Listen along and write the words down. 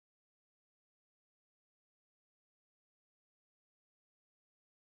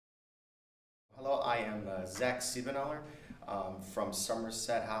Hello, I am Zach Siebenaler from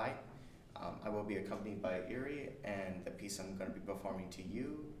Somerset High. I will be accompanied by Erie, and the piece I'm going to be performing to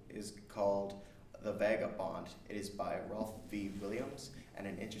you is called The Vagabond. It is by Ralph V. Williams, and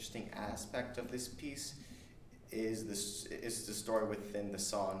an interesting aspect of this piece is the story within the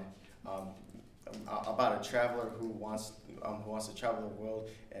song about a traveler who wants to travel the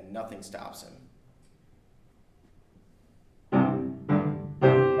world and nothing stops him.